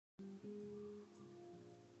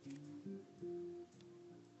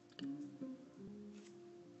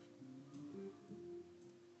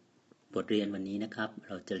บทเรียนวันนี้นะครับเ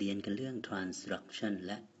ราจะเรียนกันเรื่อง Transduction แ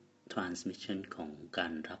ละ Transmission ของกา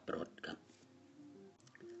รรับรสครับ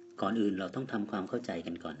ก่อนอื่นเราต้องทำความเข้าใจ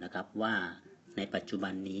กันก่อนนะครับว่าในปัจจุบั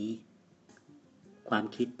นนี้ความ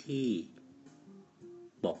คิดที่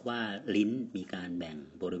บอกว่าลิ้นมีการแบ่ง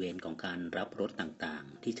บริเวณของการรับรสต่าง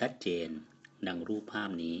ๆที่ชัดเจนดังรูปภาพ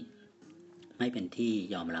นี้ไม่เป็นที่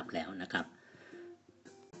ยอมรับแล้วนะครับ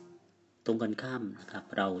ตรงกันข้ามนะครับ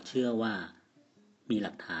เราเชื่อว่ามีห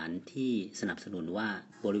ลักฐานที่สนับสนุนว่า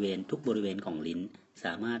ทุกบริเวณของลิ้นส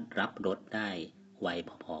ามารถรับรสได้ไว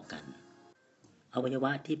พอๆกันอวัยว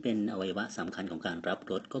ะที่เป็นอวัยวะสำคัญของการรับ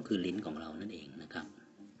รสก็คือลิ้นของเรานั่นเองนะครับ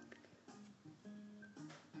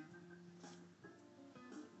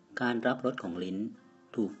การรับรสของลิ้น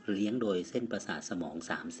ถูกเลี้ยงโดยเส้นประสาทสมอง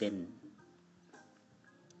3เส้น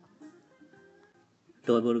โ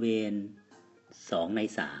ดยบริเวณ2ใน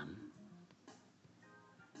3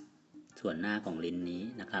ส่วนหน้าของลิ้นนี้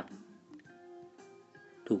นะครับ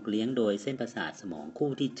ถูกเลี้ยงโดยเส้นประสาทสมอง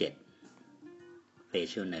คู่ที่7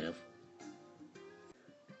 facial nerve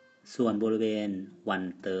ส่วนบริเวณ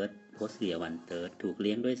 1/3 posterior 1/3 ถูกเ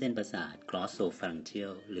ลี้ยงด้วยเส้นประสาท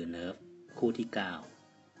glossopharyngeal หรือ nerve คู่ที่9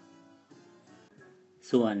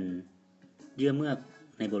ส่วนเยื่อเมือก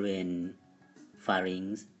ในบริเวณ pharynx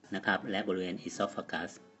นะครับและบริเวณ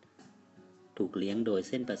esophagus ถูกเลี้ยงโดย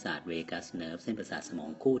เส้นประสาท vagus nerve เส้นประสาทสมอ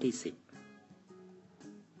งคู่ที่10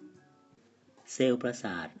เซลล์ประส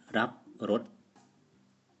าทรับรส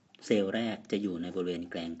เซลล์แรกจะอยู่ในบริเวณ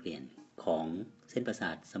แกลงเกลียนของเส้นประสา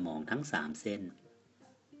ทสมองทั้ง3เส้น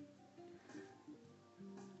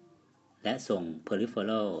และส่ง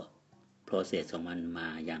peripheral process ของมันมา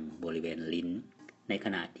ยังบริเวณลิ้นในข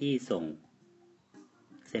ณะที่ส่ง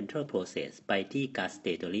central process ไปที่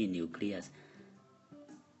gustatory nucleus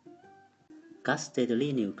gustatory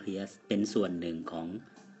nucleus เป็นส่วนหนึ่งของ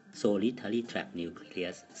solitary tract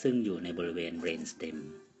nucleus ซึ่งอยู่ในบริเวณ brain stem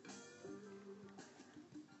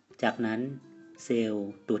จากนั้นเซลล์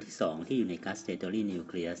ตัวที่2ที่อยู่ใน gustatory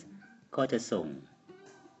nucleus ก็จะส่ง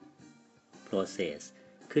process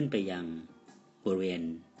ขึ้นไปยังบริเวณ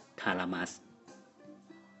thalamus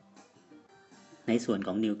ในส่วนข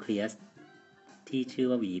อง nucleus ที่ชื่อ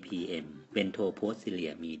ว่า VPM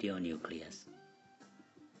ventroposterior medial nucleus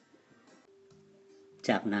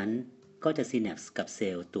จากนั้นก็จะ synapse กับเซ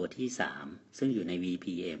ลล์ตัวที่3ซึ่งอยู่ใน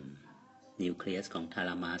VPM nucleus ของ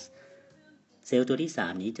thalamus เซลล์ตัวที่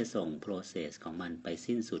3นี้จะส่ง process ของมันไป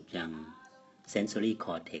สิ้นสุดยัง sensory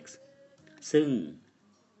cortex ซึ่ง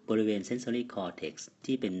บริเวณ sensory cortex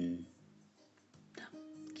ที่เป็น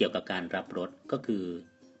เกี่ยวกับการรับรสก็คือ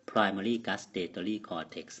primary gustatory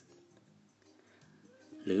cortex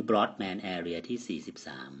หรือ Brodmann area ที่43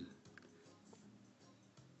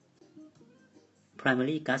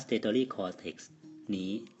 primary gustatory cortex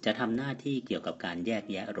นี้จะทำหน้าที่เกี่ยวกับการแยก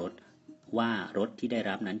แยะรสว่ารสที่ได้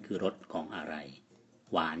รับนั้นคือรสของอะไร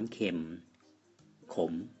หวานเค็มข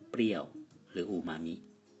มเปรี้ยวหรืออูมามิ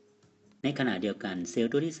ในขณะเดียวกันเซล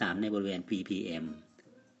ล์ตัวที่3ในบริเวณ VPM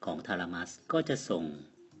ของ thalamus ก็จะส่ง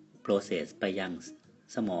process ไปยัง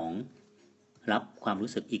สมองรับความ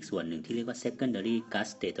รู้สึกอีกส่วนหนึ่งที่เรียกว่า secondary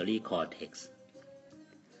gustatory cortex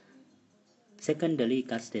secondary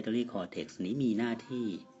gustatory cortex นี้มีหน้าที่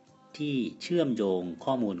ที่เชื่อมโยง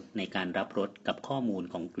ข้อมูลในการรับรสกับข้อมูล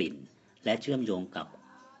ของกลิ่นและเชื่อมโยงกับ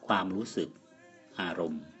ความรู้สึกอาร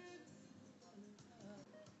มณ์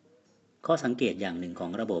ข้อสังเกตอย่างหนึ่งขอ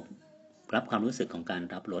งระบบรับความรู้สึกของการ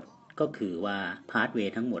รับรสก็คือว่าพาธเว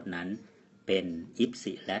ย์ทั้งหมดนั้นเป็น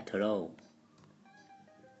ipsilateral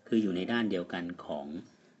คืออยู่ในด้านเดียวกันของ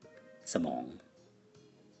สมอง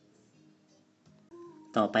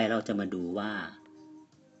ต่อไปเราจะมาดูว่า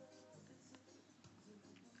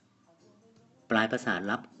ปลายประสาท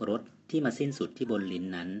รับรสที่มาสิ้นสุดที่บนลิ้น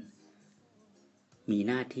นั้นมี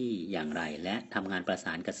หน้าที่อย่างไรและทำงานประส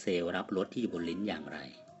านกับเซลล์รับรสที่อยู่บนลิ้นอย่างไร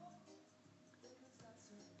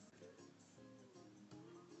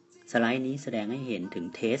สไลด์นี้แสดงให้เห็นถึง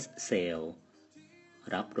เทสเซลล์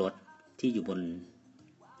รับรสที่อยู่บน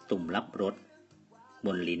ตุ่มรับรสบ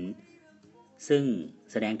นลิ้นซึ่ง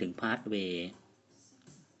แสดงถึงพาธเวย์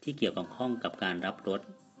ที่เกี่ยวข้องกับการรับรส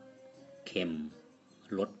เค็ม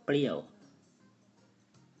รสเปรี้ยว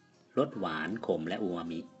รสหวานขมและอูมา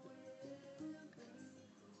มิ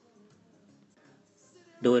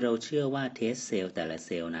โดยเราเชื่อว่าเทสเซลล์แต่ละเซ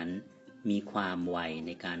ลล์นั้นมีความไวใน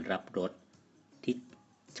การรับรสที่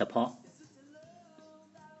เฉพาะ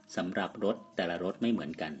สำหรับรสแต่ละรสไม่เหมือ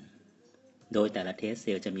นกันโดยแต่ละเทสเซ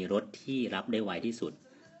ลล์จะมีรสที่รับได้ไวที่สุด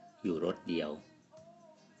อยู่รสเดียว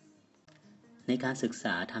ในการศึกษ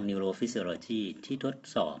าทาง Neurophysiology ที่ทด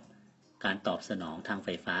สอบการตอบสนองทางไฟ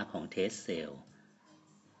ฟ้าของเทสเซลล์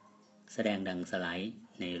แสดงดังสไลด์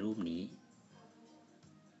ในรูปนี้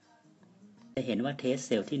จะเห็นว่าเทสเ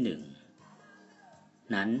ซลล์ที่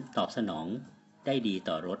 1 นั้นตอบสนองได้ดี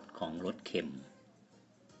ต่อรสของรสเค็ม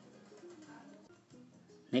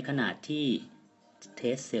ในขณะที่เท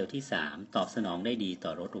สเซลล์ที่ 3 ตอบสนองได้ดีต่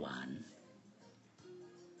อรสหวาน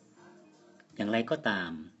อย่างไรก็ตา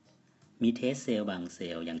มมีเทสเซลล์บางเซ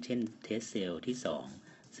ลล์อย่างเช่นเทสเซลล์ที่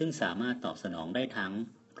 2ซึ่งสามารถตอบสนองได้ทั้ง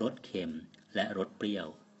รสเค็มและรสเปรี้ยว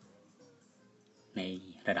ใน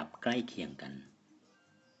ระดับใกล้เคียงกัน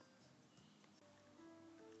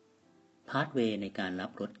พาธเวย์ในการรั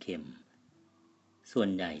บรสเค็มส่วน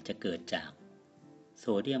ใหญ่จะเกิดจากโซ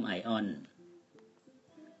เดียมไอออน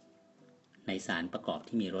ในสารประกอบ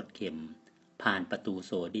ที่มีรสเค็มผ่านประตูโ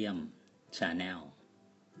ซเดียมชาแนล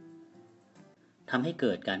ทำให้เ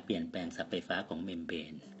กิดการเปลี่ยนแปลงสับไฟฟ้าของเมมเบร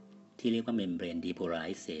นที่เรียกว่าเมมเบรนดีโพลา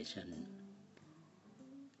ริเซชัน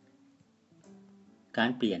การ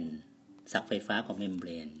เปลี่ยนสับไฟฟ้าของเมมเบร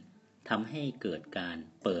นทำให้เกิดการ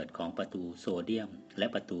เปิดของประตูโซเดียมและ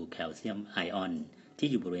ประตูแคลเซียมไอออนที่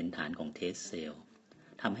อยู่บริเวณฐานของเทสเซลล์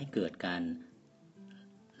ทำให้เกิดการ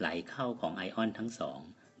ไหลเข้าของไอออนทั้งสอง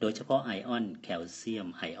โดยเฉพาะไอออนแคลเซียม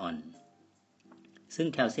ไอออนซึ่ง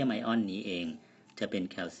แคลเซียมไอออนนี้เองจะเป็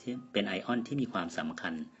นไอออนที่มีความสำคั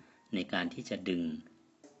ญในการที่จะดึง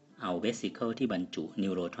เอาเวสิเคิลที่บรรจุนิ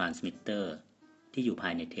วโรทรานสมิตเตอร์ที่อยู่ภา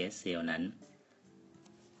ยในเทสเซลล์นั้น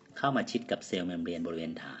เข้ามาชิดกับเซลล์เมมเบรนบริเว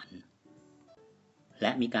ณฐานแล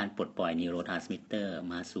ะมีการปลดปล่อยนิวโรทรานสมิตเตอร์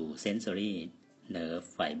มาสู่เซนซอรี่เนิร์ฟ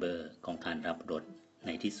ไฟเบอร์ของการรับรสใน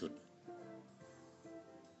ที่สุด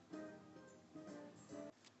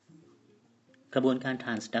กระบวนการ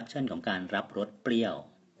Transduction ของการรับรสเปรี้ยว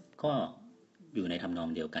ก็อยู่ในทำนอง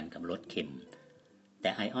เดียวกันกับรสเค็มแต่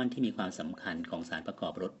ไอออนที่มีความสำคัญของสารประกอ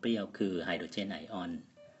บรสเปรี้ยวคือไฮโดรเจนไอออน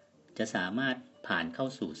จะสามารถผ่านเข้า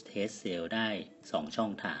สู่เทสเซลล์ได้2ช่อ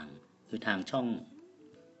งทางคือทางช่อง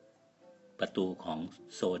ประตูของ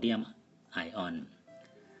โซเดียมไอออน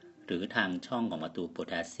หรือทางช่องของประตูโพ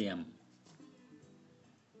แทสเซียม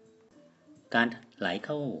การไหลเ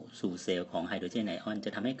ข้าสู่เซลล์ของไฮโดรเจนไอออนจะ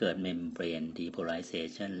ทำให้เกิดเมมเบรนดีโพลาริเซ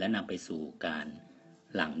ชันและนำไปสู่การ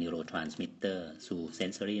หลั่งนิวโรทรานสมิตเตอร์สู่เซ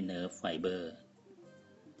นซอรี่เนิร์ฟไฟเบอร์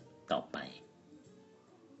ต่อไป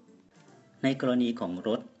ในกรณีของร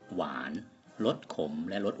สหวานรสขม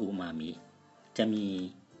และรสอูมามิจะมี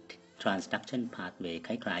Transduction pathway ค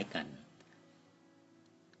ล้ายๆกัน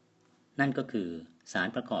นั่นก็คือสาร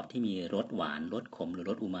ประกอบที่มีรสหวานรสขมหรือ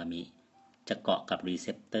รสอูมามิจะเกาะกับรีเซ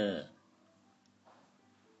ปเตอร์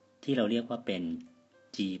ที่เราเรียกว่าเป็น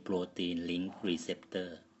G protein link receptor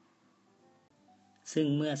ซึ่ง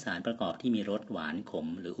เมื่อสารประกอบที่มีรสหวานขม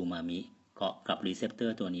หรืออูมามิเกาะกับรีเซปเตอ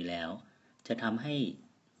ร์ตัวนี้แล้วจะทำให้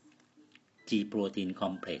G protein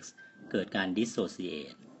complex เกิดการ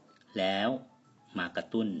dissociate แล้วมากระ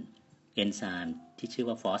ตุ้นเอนไซม์ที่ชื่อ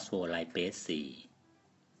ว่า phospholipase 4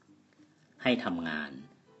 ให้ทำงาน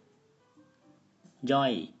ย่อ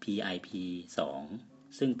ย PIP2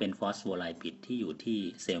 ซึ่งเป็นฟอสโฟไลปิดที่อยู่ที่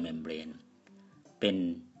เซลล์เมมเบรนเป็น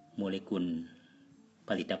โมเลกุลผ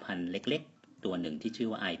ลิตภัณฑ์เล็กๆตัวหนึ่งที่ชื่อ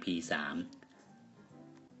ว่า IP3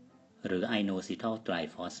 หรือ inositol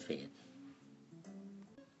triphosphate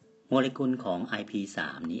โมเลกุลของ IP3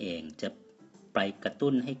 นี้เองจะไปกระ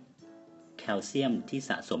ตุ้นให้แคลเซียมที่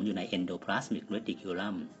สะสมอยู่ใน endoplasmic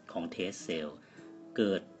reticulum ของเทสเซลล์เ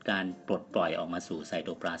กิดการปลดปล่อยออกมาสู่ไซโต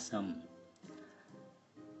พลาซัม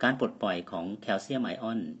การปลดปล่อยของแคลเซียมไออ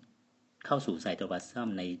อนเข้าสู่ไซโตพลาซัม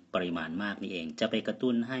ในปริมาณมากนี่เองจะไปกระ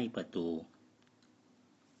ตุ้นให้ประตู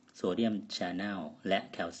โซเดียมชาแนลและ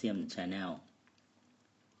แคลเซียมชาแนล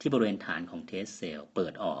ที่บริเวณฐานของเทสเซลล์เปิ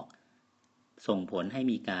ดออกส่งผลให้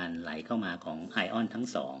มีการไหลเข้ามาของไอออนทั้ง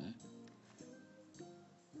สอง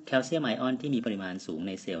แคลเซียมไอออนที่มีปริมาณสูงใ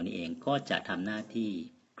นเซลล์นี้เองก็จะทำหน้าที่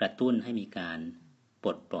กระตุ้นให้มีการปล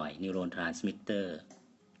ดปล่อยนิวโรทรานสมิตเตอร์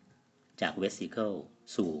จากเวสิเคิล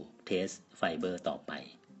สู่เทสไฟเบอร์ต่อไป